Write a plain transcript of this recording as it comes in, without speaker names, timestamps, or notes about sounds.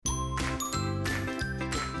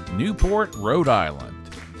Newport, Rhode Island.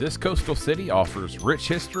 This coastal city offers rich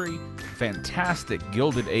history, fantastic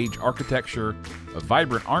Gilded Age architecture, a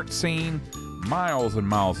vibrant art scene, miles and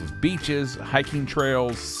miles of beaches, hiking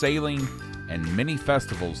trails, sailing, and many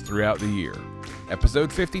festivals throughout the year.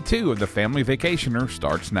 Episode 52 of The Family Vacationer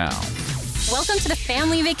starts now. Welcome to The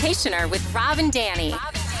Family Vacationer with Rob and Danny,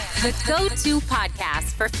 the go-to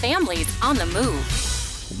podcast for families on the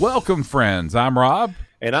move. Welcome, friends. I'm Rob.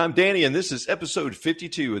 And I'm Danny, and this is episode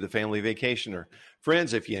 52 of The Family Vacationer.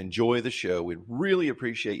 Friends, if you enjoy the show, we'd really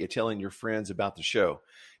appreciate you telling your friends about the show.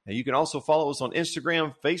 Now, you can also follow us on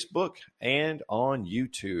Instagram, Facebook, and on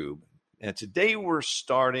YouTube. And today we're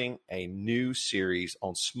starting a new series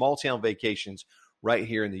on small town vacations right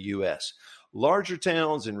here in the U.S. Larger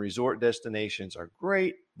towns and resort destinations are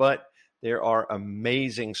great, but there are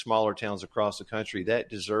amazing smaller towns across the country that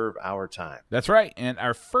deserve our time. That's right. And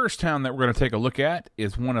our first town that we're going to take a look at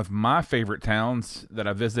is one of my favorite towns that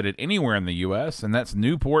I visited anywhere in the U.S., and that's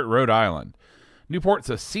Newport, Rhode Island.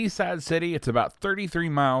 Newport's a seaside city. It's about 33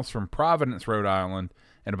 miles from Providence, Rhode Island,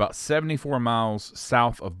 and about 74 miles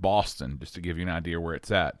south of Boston, just to give you an idea where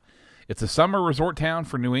it's at. It's a summer resort town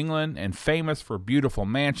for New England and famous for beautiful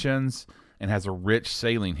mansions and has a rich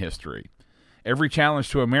sailing history. Every challenge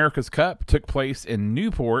to America's Cup took place in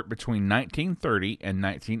Newport between 1930 and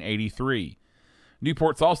 1983.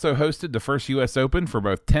 Newport's also hosted the first U.S. Open for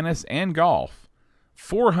both tennis and golf.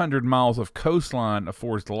 400 miles of coastline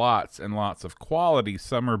affords lots and lots of quality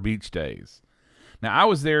summer beach days. Now, I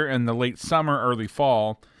was there in the late summer, early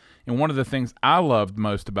fall, and one of the things I loved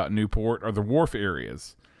most about Newport are the wharf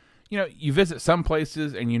areas. You know, you visit some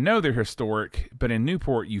places and you know they're historic, but in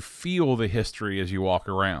Newport you feel the history as you walk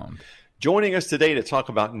around. Joining us today to talk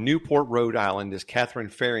about Newport, Rhode Island is Catherine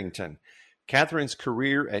Farrington. Catherine's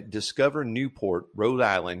career at Discover Newport, Rhode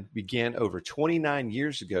Island began over 29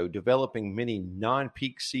 years ago, developing many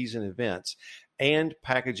non-peak season events and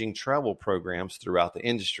packaging travel programs throughout the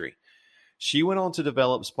industry. She went on to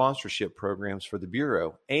develop sponsorship programs for the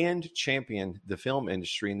Bureau and championed the film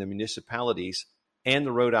industry in the municipalities and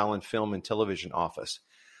the Rhode Island Film and Television Office.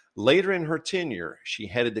 Later in her tenure, she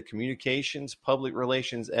headed the communications, public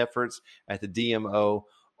relations efforts at the DMO,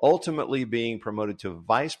 ultimately being promoted to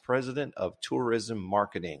Vice President of Tourism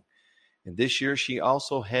Marketing. And this year, she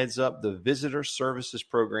also heads up the Visitor Services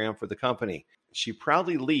Program for the company. She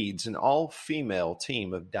proudly leads an all-female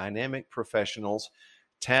team of dynamic professionals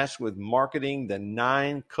tasked with marketing the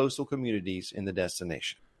 9 coastal communities in the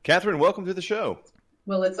destination. Catherine, welcome to the show.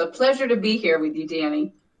 Well, it's a pleasure to be here with you,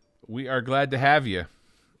 Danny. We are glad to have you.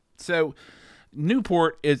 So,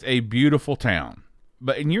 Newport is a beautiful town,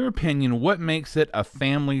 but in your opinion, what makes it a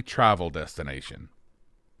family travel destination?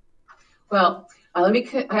 Well, I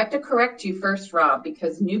have to correct you first, Rob,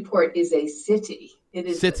 because Newport is a city. It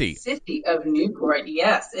is the city of Newport.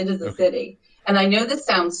 Yes, it is a city. And I know this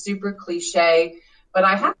sounds super cliche, but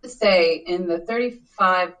I have to say, in the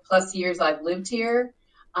 35 plus years I've lived here,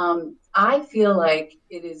 I feel like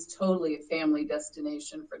it is totally a family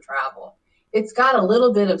destination for travel. It's got a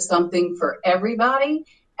little bit of something for everybody,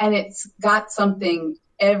 and it's got something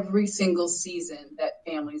every single season that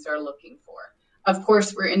families are looking for. Of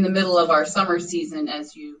course, we're in the middle of our summer season,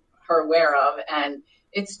 as you are aware of, and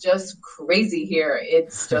it's just crazy here.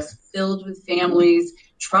 It's just filled with families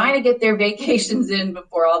trying to get their vacations in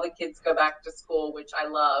before all the kids go back to school, which I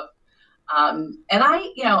love. And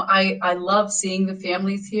I love seeing the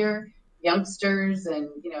families here, youngsters and,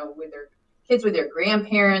 with their kids, with their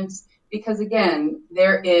grandparents, because again,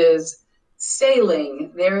 there is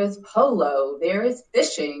sailing, there is polo, there is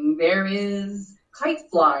fishing, there is kite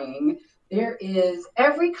flying, there is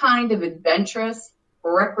every kind of adventurous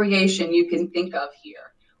recreation you can think of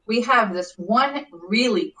here. We have this one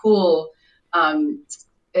really cool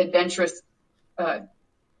adventurous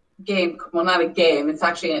game, well, not a game, it's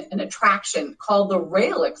actually an attraction called the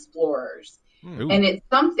Rail Explorers. Ooh. And it's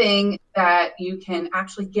something that you can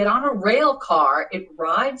actually get on a rail car. It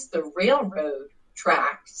rides the railroad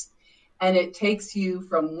tracks, and it takes you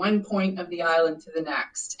from one point of the island to the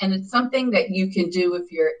next. And it's something that you can do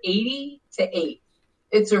if you're 80 to 8.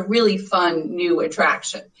 It's a really fun new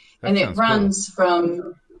attraction. And it runs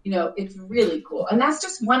from, it's really cool. And that's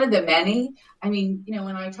just one of the many. I mean,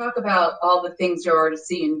 when I talk about all the things there are to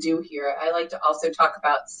see and do here, I like to also talk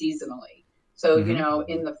about seasonally. So,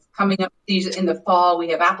 in the coming up season, in the fall, we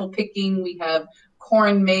have apple picking, we have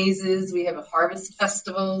corn mazes, we have harvest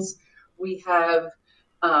festivals, we have,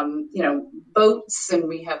 boats, and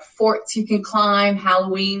we have forts you can climb.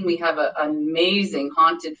 Halloween, we have an amazing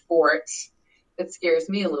haunted fort that scares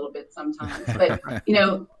me a little bit sometimes. But,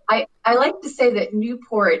 I like to say that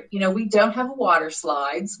Newport, we don't have water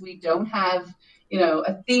slides. We don't have,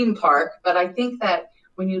 a theme park. But I think that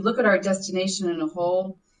when you look at our destination in a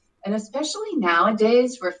whole, and especially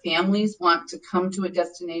nowadays where families want to come to a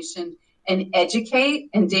destination and educate,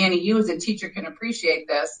 and Danny, you as a teacher can appreciate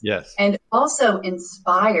this. Yes. And also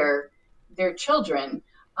inspire their children.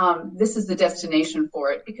 This is the destination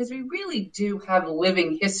for it, because we really do have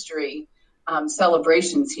living history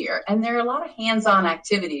celebrations here. And there are a lot of hands-on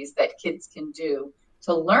activities that kids can do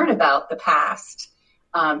to learn about the past,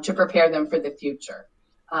 to prepare them for the future.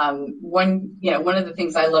 One of the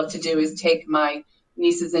things I love to do is take my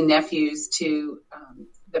nieces and nephews to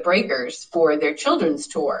the Breakers for their children's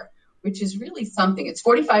tour, which is really something. It's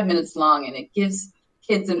 45 minutes long, and it gives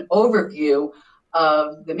kids an overview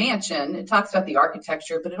of the mansion. It talks about the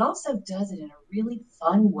architecture, but it also does it in a really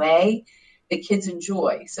fun way that kids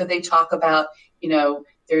enjoy. So they talk about,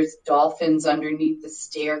 there's dolphins underneath the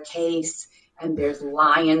staircase, and there's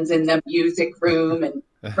lions in the music room, and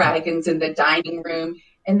dragons in the dining room.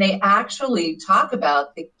 And they actually talk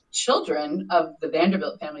about the children of the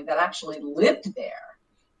Vanderbilt family that actually lived there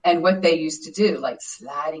and what they used to do, like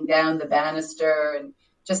sliding down the banister and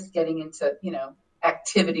just getting into,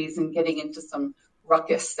 activities and getting into some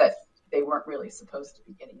ruckus that they weren't really supposed to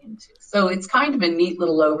be getting into. So it's kind of a neat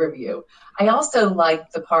little overview. I also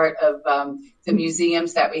like the part of the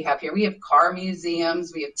museums that we have here. We have car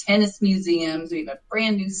museums, we have tennis museums, we have a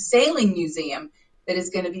brand new sailing museum that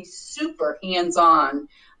is going to be super hands-on,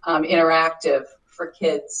 interactive for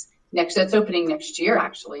kids. That's opening next year,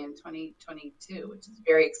 actually, in 2022, which is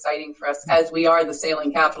very exciting for us, as we are the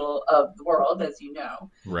sailing capital of the world, as you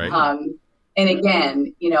know. Right. And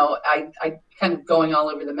again, I kind of going all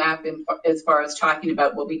over the map as far as talking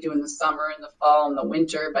about what we do in the summer and the fall and the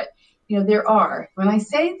winter. But, when I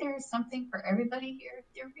say there's something for everybody here,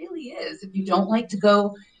 there really is. If you don't like to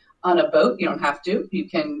go on a boat, you don't have to. You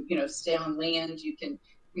can, stay on land.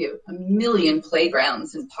 We have a million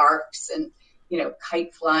playgrounds and parks, and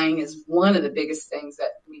kite flying is one of the biggest things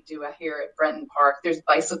that we do here at Brenton Park. There's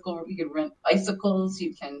you can rent bicycles,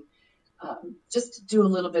 you can just do a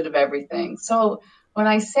little bit of everything. So when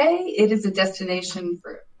I say it is a destination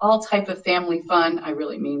for all type of family fun, I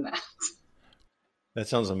really mean that. That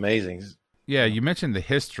sounds amazing. Yeah, you mentioned the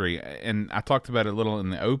history, and I talked about it a little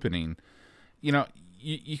in the opening.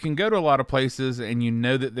 You can go to a lot of places and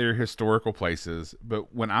that they're historical places,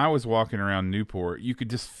 but when I was walking around Newport, you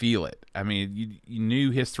could just feel it. I mean, you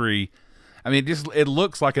knew history. I mean, it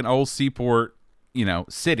looks like an old seaport,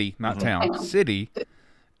 city, not town, city.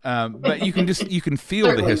 But you can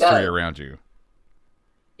feel the history around you.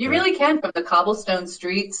 You really can, from the cobblestone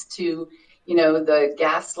streets to, the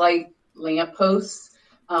gaslight lampposts.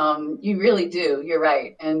 You really do. You're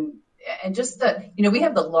right. And just we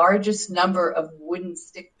have the largest number of wooden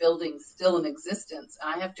stick buildings still in existence.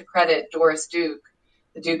 And I have to credit Doris Duke,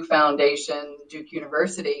 the Duke Foundation, Duke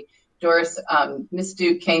University. Miss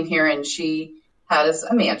Duke came here and she had us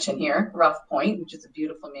a mansion here, Rough Point, which is a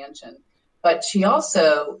beautiful mansion. But she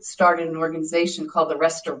also started an organization called the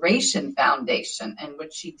Restoration Foundation. And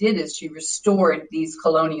what she did is she restored these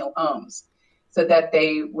colonial homes so that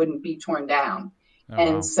they wouldn't be torn down.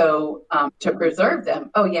 And so to preserve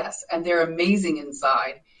them, and they're amazing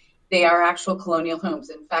inside. They are actual colonial homes.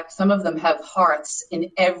 In fact, some of them have hearths in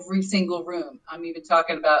every single room. I'm even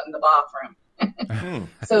talking about in the bathroom.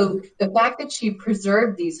 So the fact that she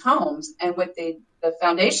preserved these homes, and what the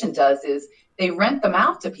foundation does is they rent them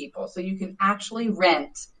out to people. So you can actually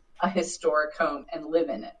rent a historic home and live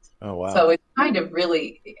in it. Oh, wow. So it's kind of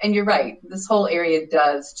really, and you're right, this whole area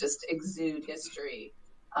does just exude history.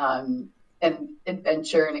 And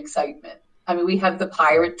adventure and excitement. I mean, we have the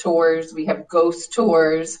pirate tours, we have ghost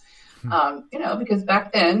tours, because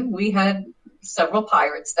back then we had several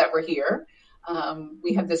pirates that were here.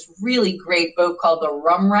 We have this really great boat called the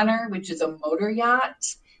Rum Runner, which is a motor yacht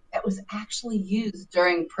that was actually used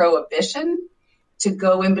during Prohibition to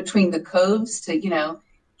go in between the coves to,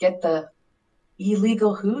 get the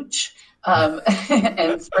illegal hooch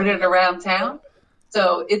and spread it around town.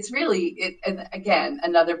 So it's really, and again,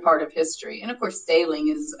 another part of history. And of course, sailing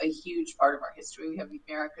is a huge part of our history. We have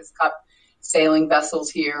America's Cup sailing vessels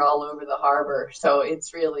here all over the harbor. So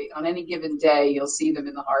it's really, on any given day, you'll see them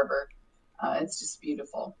in the harbor. It's just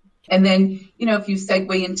beautiful. And then, if you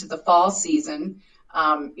segue into the fall season,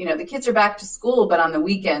 the kids are back to school, but on the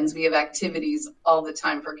weekends, we have activities all the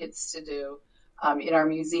time for kids to do in our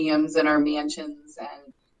museums and our mansions,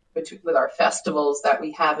 and with our festivals that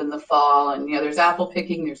we have in the fall. And, there's apple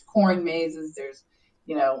picking, there's corn mazes, there's,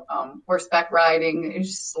 horseback riding. There's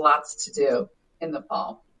just lots to do in the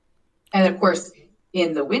fall. And of course,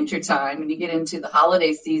 in the wintertime, when you get into the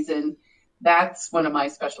holiday season, that's one of my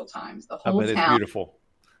special times. The whole I bet town, it's beautiful.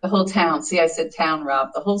 The whole town. See, I said town, Rob.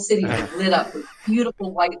 The whole city is lit up with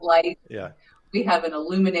beautiful white light. Yeah. We have an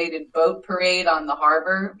illuminated boat parade on the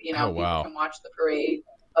harbor. People can watch the parade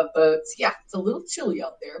of boats. Yeah, it's a little chilly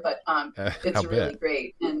out there, but it's really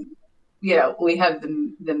great. And, we have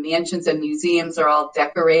the mansions and museums are all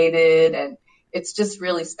decorated, and it's just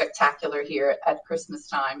really spectacular here at Christmas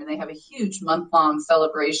time. And they have a huge month-long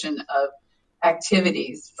celebration of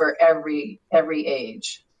activities for every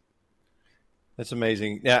age. That's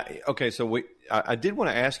amazing. Yeah. Okay. So I did want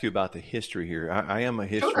to ask you about the history here. I am a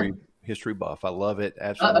history buff. I love it.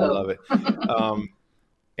 Absolutely love it.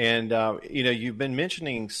 And you've been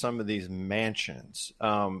mentioning some of these mansions.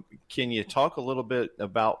 Can you talk a little bit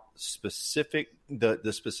about the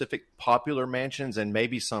specific popular mansions and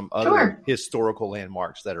maybe some other historical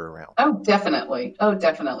landmarks that are around? Oh, definitely.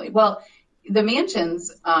 Well, the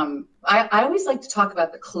mansions, I always like to talk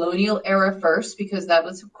about the colonial era first, because that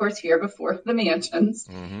was, of course, here before the mansions.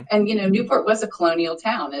 Mm-hmm. And, Newport was a colonial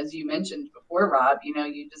town, as you mentioned before, Rob.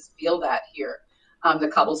 You just feel that here. The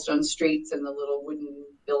cobblestone streets and the little wooden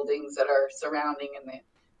buildings that are surrounding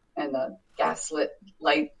and the gaslit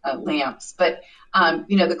light lamps. But,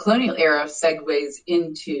 the colonial era segues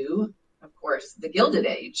into, of course, the Gilded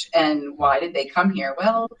Age. And why did they come here?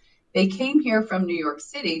 Well, they came here from New York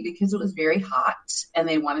City because it was very hot and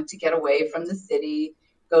they wanted to get away from the city,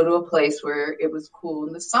 go to a place where it was cool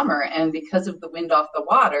in the summer. And because of the wind off the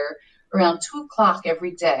water, around 2:00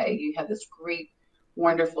 every day, you have this great,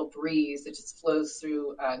 wonderful breeze that just flows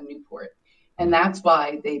through Newport. And that's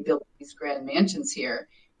why they built these grand mansions here.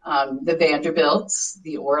 The Vanderbilts,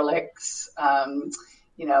 the Orlicks,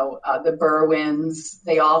 the Berwins,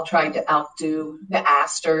 they all tried to outdo the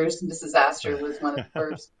Astors. Mrs. Astor was one of the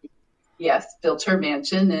first. Yes, built her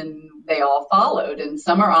mansion, and they all followed. And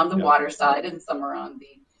some are on the water side and some are on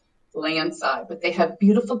the land side. But they have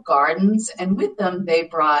beautiful gardens, and with them they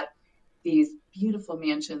brought these beautiful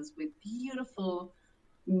mansions with beautiful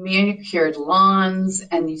manicured lawns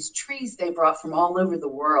and these trees they brought from all over the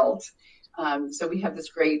world. So we have this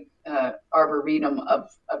great arboretum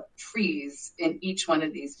of trees in each one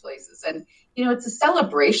of these places. And, it's a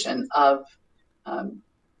celebration of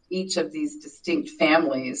each of these distinct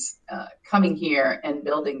families coming here and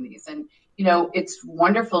building these. And, it's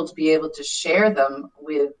wonderful to be able to share them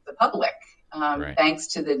with the public. Thanks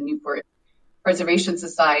to the Newport Preservation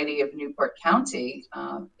Society of Newport County.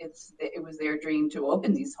 It was their dream to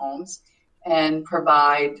open these homes and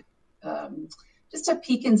provide just a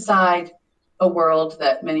peek inside a world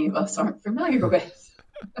that many of us aren't familiar with.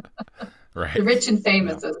 The rich and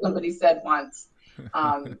famous, as somebody said once.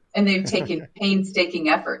 And they've taken painstaking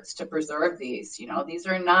efforts to preserve these. These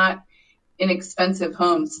are not inexpensive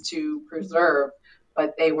homes to preserve,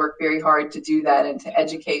 but they work very hard to do that and to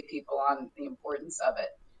educate people on the importance of it.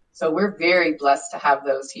 So we're very blessed to have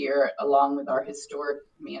those here, along with our historic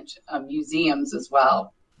museums as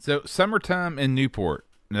well. So summertime in Newport,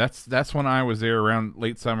 that's when I was there, around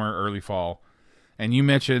late summer, early fall. And you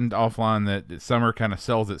mentioned offline that summer kind of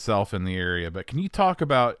sells itself in the area. But can you talk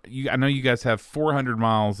about, I know you guys have 400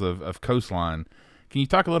 miles of coastline. Can you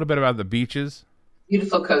talk a little bit about the beaches?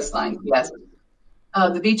 Beautiful coastline, yes.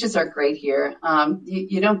 The beaches are great here.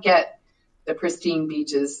 You don't get the pristine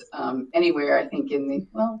beaches anywhere, I think,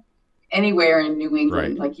 anywhere in New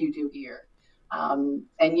England like you do here. And,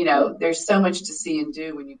 there's so much to see and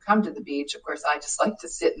do when you come to the beach. Of course, I just like to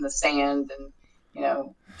sit in the sand and,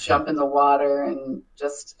 jump in the water and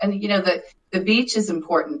the beach is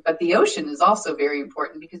important, but the ocean is also very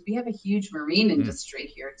important because we have a huge marine industry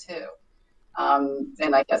here too.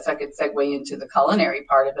 And I guess I could segue into the culinary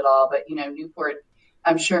part of it all, but, Newport,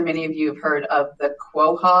 I'm sure many of you have heard of the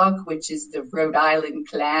quahog, which is the Rhode Island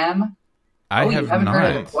clam. I have haven't not.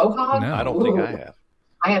 heard of the quahog? No, I don't think I have.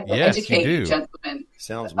 I have to educate you, gentlemen.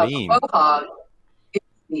 Sounds mean. Quahog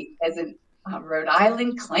is a Rhode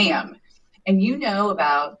Island clam. And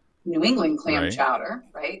about New England clam chowder,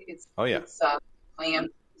 right? It's clam,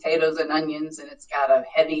 potatoes, and onions, and it's got a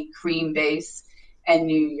heavy cream base. And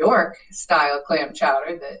New York style clam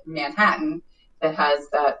chowder, the Manhattan, that has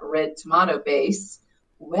that red tomato base.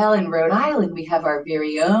 Well, in Rhode Island, we have our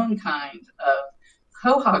very own kind of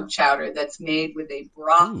quahog chowder that's made with a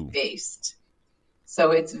broth based. So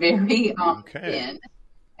it's very thin,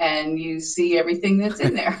 and you see everything that's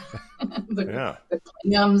in there. the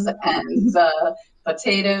clams and the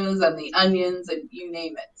potatoes and the onions and you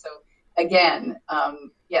name it. So again,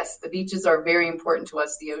 yes, the beaches are very important to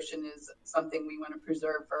us. The ocean is something we want to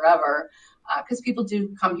preserve forever because people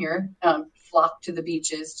do come here, flock to the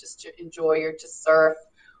beaches just to enjoy or to surf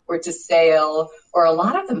or to sail, or a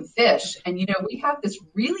lot of them fish. And, we have this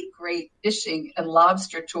really great fishing and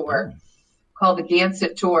lobster tour called the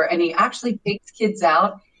Gansett Tour, and he actually takes kids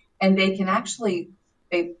out, and they can actually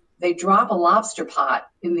they drop a lobster pot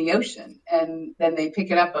in the ocean, and then they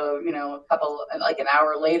pick it up an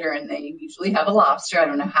hour later, and they usually have a lobster. I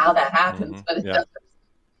don't know how that happens, but it does.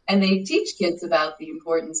 And they teach kids about the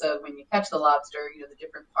importance of when you catch the lobster, the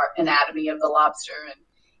different anatomy of the lobster,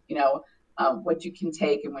 and what you can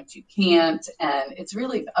take and what you can't. And it's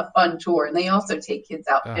really a fun tour. And they also take kids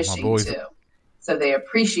out fishing too, so they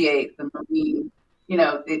appreciate the marine,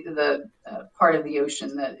 the part of the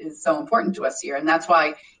ocean that is so important to us here. And that's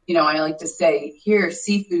why, I like to say here,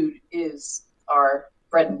 seafood is our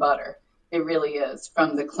bread and butter. It really is.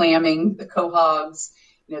 From the clamming, the quahogs,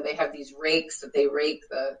 they have these rakes that they rake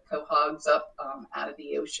the quahogs up out of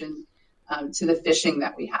the ocean, to the fishing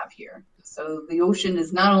that we have here. So the ocean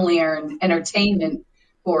is not only our entertainment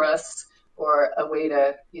for us or a way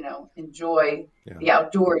to, enjoy the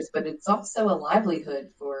outdoors, but it's also a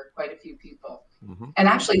livelihood for quite a few people. Mm-hmm. And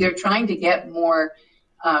actually, they're trying to get more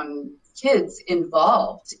kids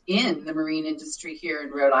involved in the marine industry here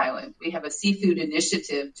in Rhode Island. We have a seafood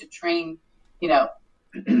initiative to train,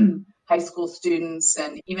 high school students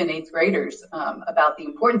and even eighth graders about the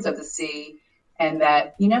importance of the sea, and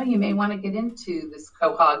that, you may want to get into this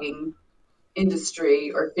quahogging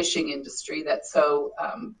industry or fishing industry that's so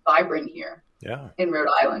vibrant here in Rhode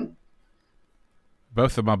Island.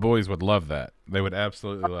 Both of my boys would love that. They would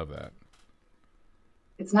absolutely love that.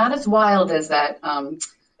 It's not as wild as that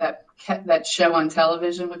show on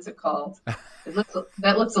television. What's it called?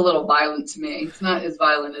 That looks a little violent to me. It's not as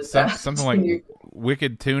violent as that. Something like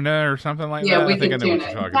Wicked Tuna or something like that. Yeah, Wicked Tuna.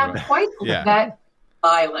 It's not quite that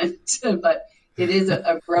violent, but it is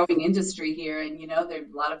a growing industry here. And, there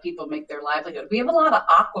a lot of people make their livelihood. We have a lot of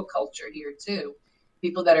aquaculture here, too.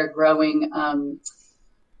 People that are growing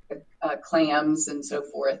clams and so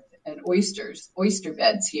forth, and oyster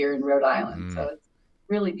beds here in Rhode Island. So it's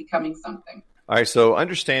really becoming something. All right. So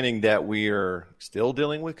understanding that we are still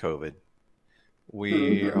dealing with COVID,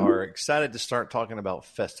 we are excited to start talking about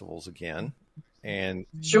festivals again. And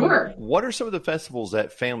sure. What are some of the festivals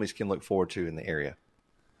that families can look forward to in the area?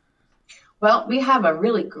 Well, we have a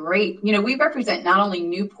really great, we represent not only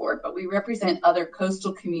Newport, but we represent other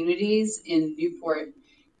coastal communities in Newport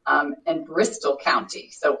and Bristol County.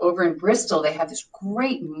 So over in Bristol, they have this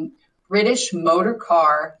great British motor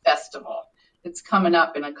car festival. It's coming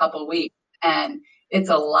up in a couple of weeks, and it's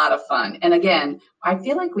a lot of fun. And again, I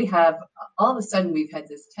feel like we've had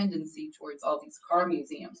this tendency towards all these car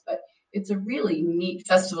museums, but it's a really neat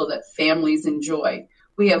festival that families enjoy.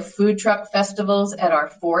 We have food truck festivals at our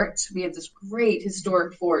fort. We have this great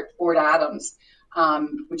historic fort, Fort Adams,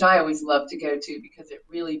 which I always love to go to because it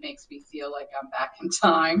really makes me feel like I'm back in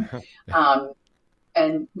time.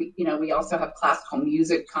 And we also have classical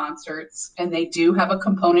music concerts, and they do have a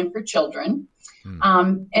component for children.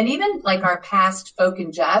 And even like our past folk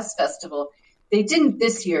and jazz festival, they didn't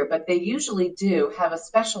this year, but they usually do have a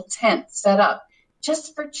special tent set up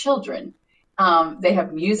just for children. They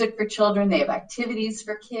have music for children. They have activities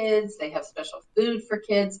for kids. They have special food for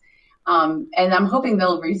kids. And I'm hoping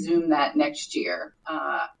they'll resume that next year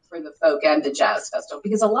for the folk and the jazz festival,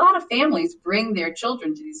 because a lot of families bring their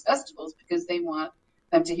children to these festivals because they want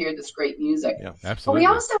them to hear this great music. Yeah, absolutely. But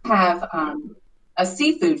we also have a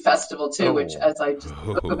seafood festival too, which, as I just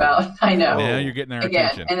spoke about, I know. Now you're getting our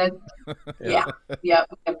attention. And we have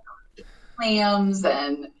clams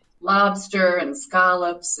and lobster and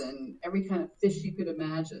scallops and every kind of fish you could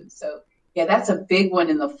imagine. So yeah, that's a big one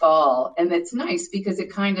in the fall. And it's nice because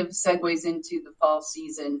it kind of segues into the fall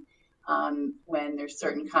season when there's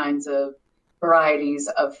certain kinds of varieties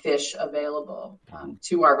of fish available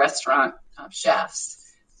to our restaurant chefs.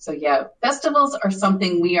 So yeah, festivals are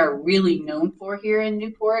something we are really known for here in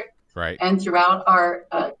Newport, right, and throughout our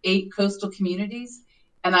 8 coastal communities.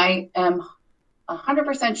 And I am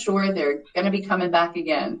 100% sure they're going to be coming back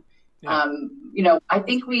again. Yeah. I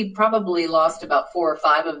think we probably lost about 4 or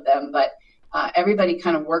 5 of them, but everybody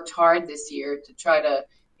kind of worked hard this year to try to,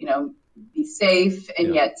 be safe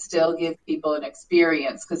and yet still give people an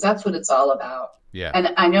experience, because that's what it's all about. Yeah. And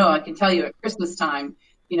I know I can tell you at Christmas time,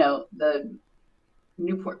 the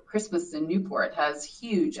Newport Christmas in Newport has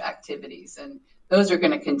huge activities, and those are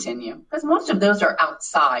going to continue because most of those are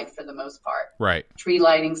outside for the most part. Right. Tree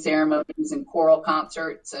lighting ceremonies and choral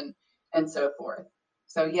concerts and so forth.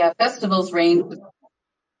 So yeah, festivals range.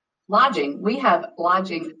 Lodging. We have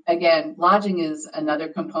lodging. Again, lodging is another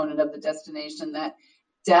component of the destination that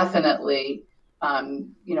definitely,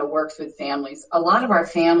 works with families. A lot of our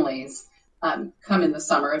families come in the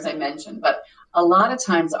summer, as I mentioned, but a lot of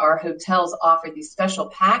times our hotels offer these special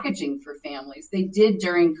packaging for families. They did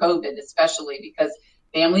during COVID, especially because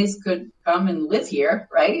families could come and live here,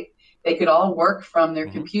 right? They could all work from their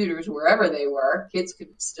computers wherever they were. Kids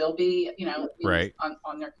could still be, right.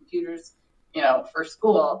 on their computers, for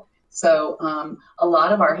school. So a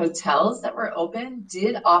lot of our hotels that were open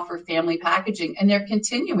did offer family packaging, and they're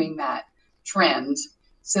continuing that trend.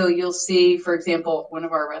 So you'll see, for example, one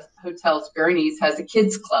of our hotels, Gurney's, has a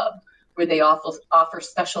kids club where they offer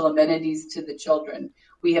special amenities to the children.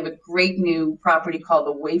 We have a great new property called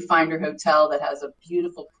the Wayfinder Hotel that has a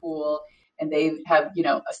beautiful pool, and they've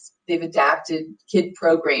adapted kid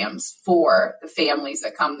programs for the families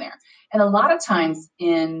that come there. And a lot of times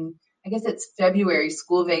I guess it's February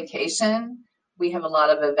school vacation, we have a lot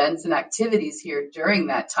of events and activities here during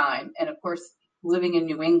that time. And of course, living in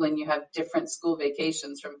New England, you have different school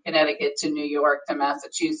vacations from Connecticut to New York to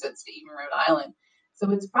Massachusetts to even Rhode Island. So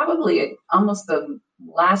it's probably almost the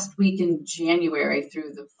last week in January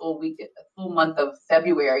through the full month of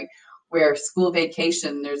February, where school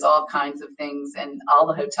vacation, there's all kinds of things, and all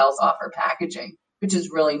the hotels offer packaging, which is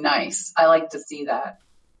really nice. I like to see that.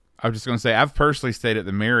 I was just going to say, I've personally stayed at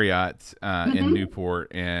the Marriott in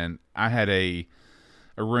Newport, and I had a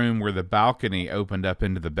room where the balcony opened up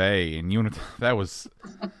into the bay, and it was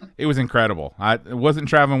incredible. I wasn't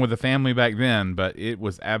traveling with a family back then, but it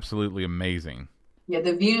was absolutely amazing. Yeah,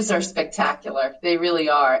 the views are spectacular. They really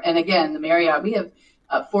are. And again, the Marriott, we have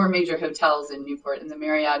 4 major hotels in Newport, and the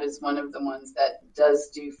Marriott is one of the ones that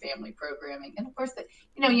does do family programming. And of course,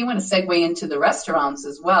 you want to segue into the restaurants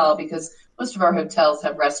as well, because most of our hotels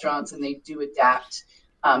have restaurants, and they do adapt.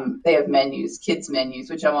 They have menus, kids menus,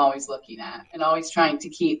 which I'm always looking at, and always trying to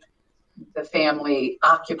keep the family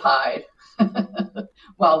occupied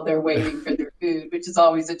while they're waiting for their food, which is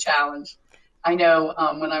always a challenge. I know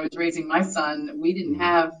when I was raising my son, we didn't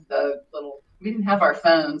have our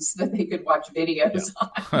phones that they could watch videos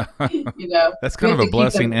on. That's kind of a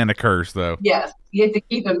blessing and a curse, though. Yes, you have to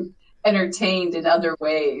keep them entertained in other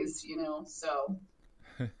ways, so.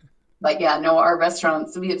 But yeah, no, our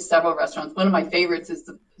restaurants, we have several restaurants. One of my favorites is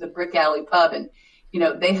the Brick Alley Pub. And,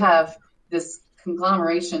 they have this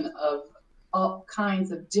conglomeration of all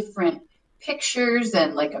kinds of different pictures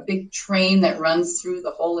and like a big train that runs through the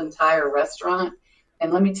whole entire restaurant.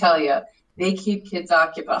 And let me tell you, they keep kids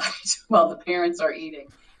occupied while the parents are eating.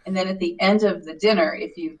 And then at the end of the dinner,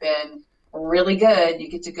 if you've been really good, you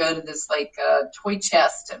get to go to this toy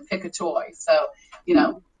chest and pick a toy. So,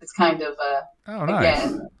 it's kind of, nice.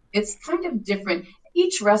 Again, it's kind of different.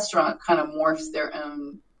 Each restaurant kind of morphs their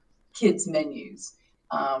own kids' menus,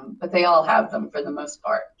 but they all have them for the most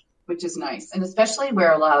part, which is nice. And especially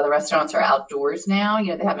where a lot of the restaurants are outdoors now,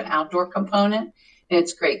 they have an outdoor component, and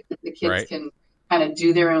it's great that the kids can kind of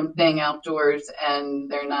do their own thing outdoors, and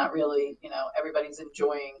they're not really, everybody's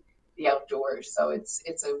enjoying the outdoors. So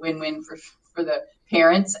it's a win-win for the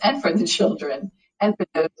parents and for the children and for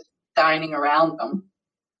those dining around them.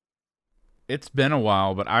 It's been a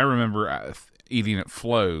while, but I remember eating at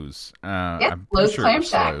Flo's. I'm Flo's sure Clam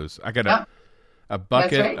Shack. Flo's. I got a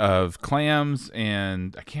bucket of clams,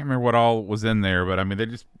 and I can't remember what all was in there, but I mean, they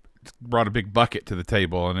just brought a big bucket to the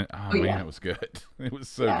table, and it was good. It was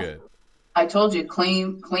so good. I told you,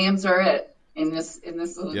 clams are it in this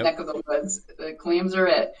little neck of the woods. The clams are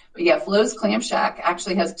it. But yeah, Flo's Clam Shack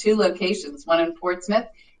actually has 2 locations, one in Portsmouth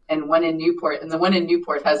and one in Newport. And the one in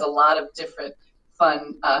Newport has a lot of different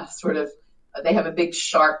fun they have a big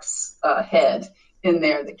shark's head in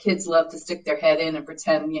there. The kids love to stick their head in and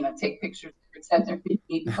pretend, take pictures, pretend they're being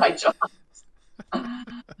eaten by jaws.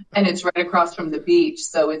 And it's right across from the beach,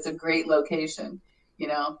 so it's a great location,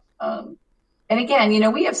 And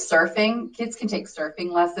again, we have surfing. Kids can take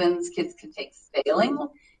surfing lessons. Kids can take sailing.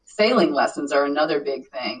 Sailing lessons are another big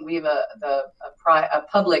thing. We have a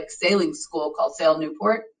public sailing school called Sail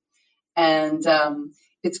Newport, and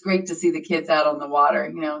it's great to see the kids out on the water.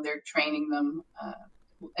 They're training them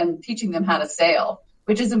and teaching them how to sail,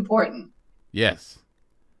 which is important. Yes.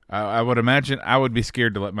 I would imagine I would be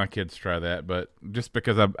scared to let my kids try that, but just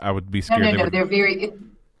because I would be scared.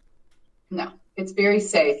 No, it's very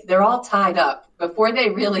safe. They're all tied up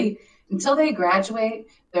until they graduate.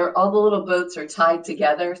 All the little boats are tied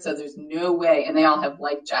together, so there's no way, and they all have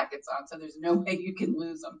life jackets on, so there's no way you can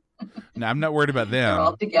lose them. No, I'm not worried about them. They're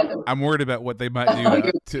all together. I'm worried about what they might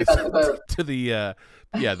do to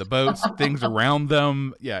the boats, things around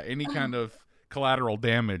them. Yeah, any kind of collateral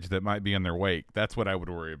damage that might be in their wake. That's what I would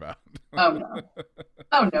worry about. Oh no,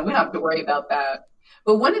 we don't have to worry about that.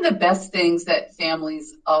 But one of the best things that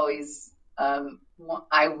families always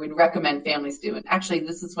I would recommend families do, and actually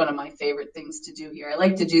this is one of my favorite things to do here. I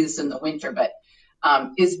like to do this in the winter, but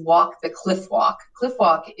is walk the Cliff Walk. Cliff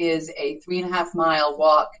Walk is a 3.5 mile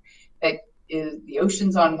walk that is the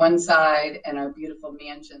ocean's on one side and our beautiful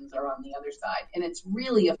mansions are on the other side. And it's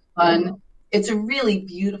really it's a really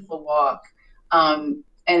beautiful walk. And,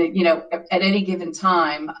 at any given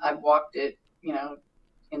time, I've walked it, in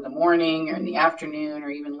the morning or in the afternoon or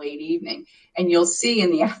even late evening. And you'll see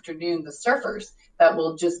in the afternoon the surfers that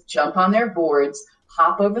will just jump on their boards,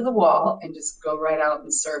 hop over the wall, and just go right out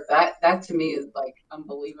and surf. That to me is like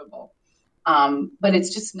unbelievable. But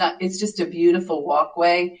it's just a beautiful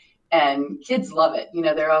walkway, and kids love it.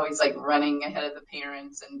 They're always like running ahead of the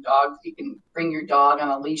parents, and dogs, you can bring your dog on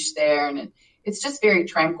a leash there, and it's just very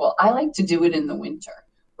tranquil. I like to do it in the winter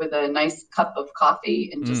with a nice cup of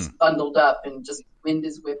coffee and just bundled up, and just wind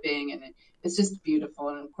is whipping, and it's just beautiful.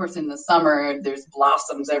 And of course in the summer there's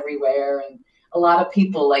blossoms everywhere, and a lot of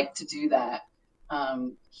people like to do that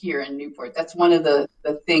here in Newport. That's one of the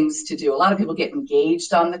things to do. A lot of people get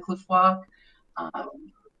engaged on the cliff walk.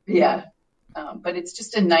 But it's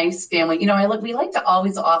just a nice family. We like to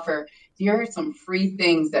always offer, here are some free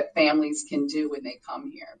things that families can do when they come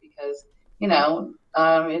here, because,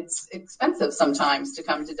 it's expensive sometimes to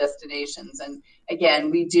come to destinations. And again,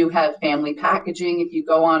 we do have family packaging. If you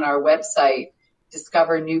go on our website,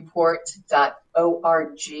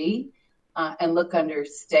 discovernewport.org, and look under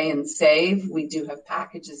Stay and Save, we do have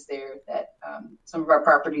packages there that some of our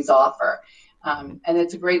properties offer. And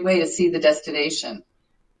it's a great way to see the destination,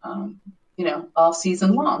 all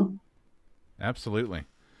season long. Absolutely.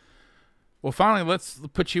 Well, finally, let's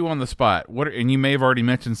put you on the spot. And you may have already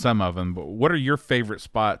mentioned some of them, but what are your favorite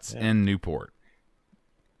spots in Newport?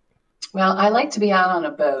 Well, I like to be out on a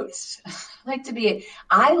boat. I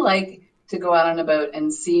like to go out on a boat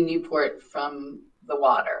and see Newport from the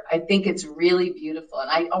water. I think it's really beautiful. And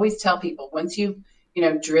I always tell people, once you've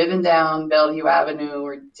driven down Bellevue Avenue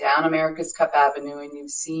or down America's Cup Avenue, and you've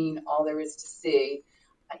seen all there is to see,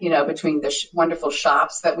 between the wonderful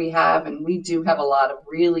shops that we have, and we do have a lot of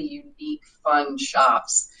really unique, fun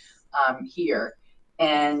shops here.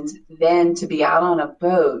 And then to be out on a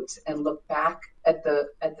boat and look back at the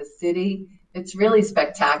city, it's really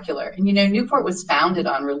spectacular. And, Newport was founded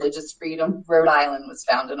on religious freedom. Rhode Island was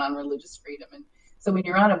founded on religious freedom. And so when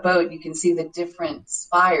you're on a boat, you can see the different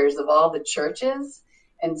spires of all the churches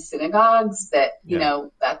and synagogues that,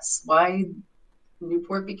 that's why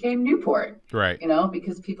Newport became Newport. Right.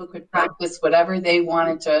 Because people could practice whatever they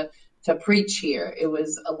wanted to preach here. It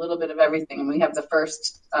was a little bit of everything. And we have the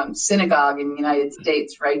first synagogue in the United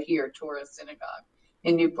States right here, Torah Synagogue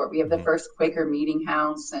in Newport. We have the first Quaker meeting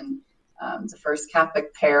house and the first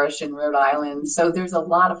Catholic parish in Rhode Island. So there's a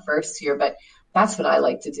lot of firsts here, but that's what I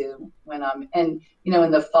like to do when in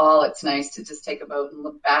the fall, it's nice to just take a boat and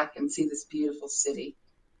look back and see this beautiful city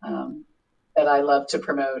that I love to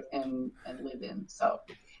promote and live in. So,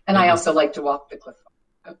 and I also like to walk the cliff.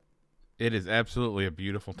 It is absolutely a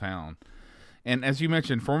beautiful town. And as you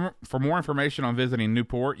mentioned, for more information on visiting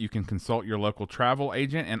Newport, you can consult your local travel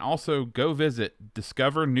agent, and also go visit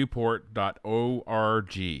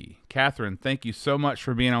discovernewport.org. Catherine, thank you so much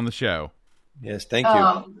for being on the show. Yes, thank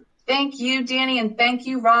you. Thank you, Danny, and thank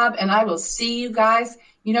you, Rob. And I will see you guys.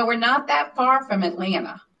 We're not that far from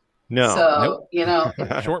Atlanta. No. So,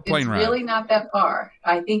 short plane ride. It's really not that far.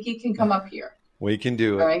 I think you can come up here. We can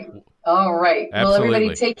do it. All right. Absolutely. Well,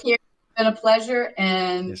 everybody take care. It's been a pleasure,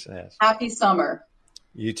 and happy summer.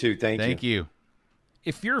 You too. Thank you.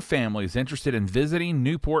 If your family is interested in visiting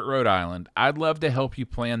Newport, Rhode Island, I'd love to help you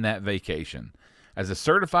plan that vacation. As a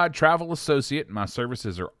certified travel associate, my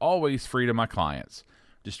services are always free to my clients.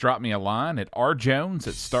 Just drop me a line at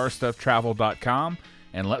rjones@starstufftravel.com,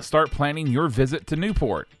 and let's start planning your visit to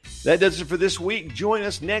Newport. That does it for this week. Join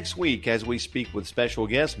us next week as we speak with special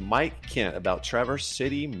guest Mike Kent about Traverse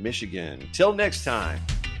City, Michigan. Till next time.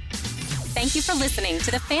 Thank you for listening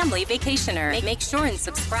to The Family Vacationer. Make sure and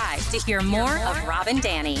subscribe to hear more of Rob and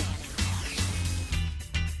Danny.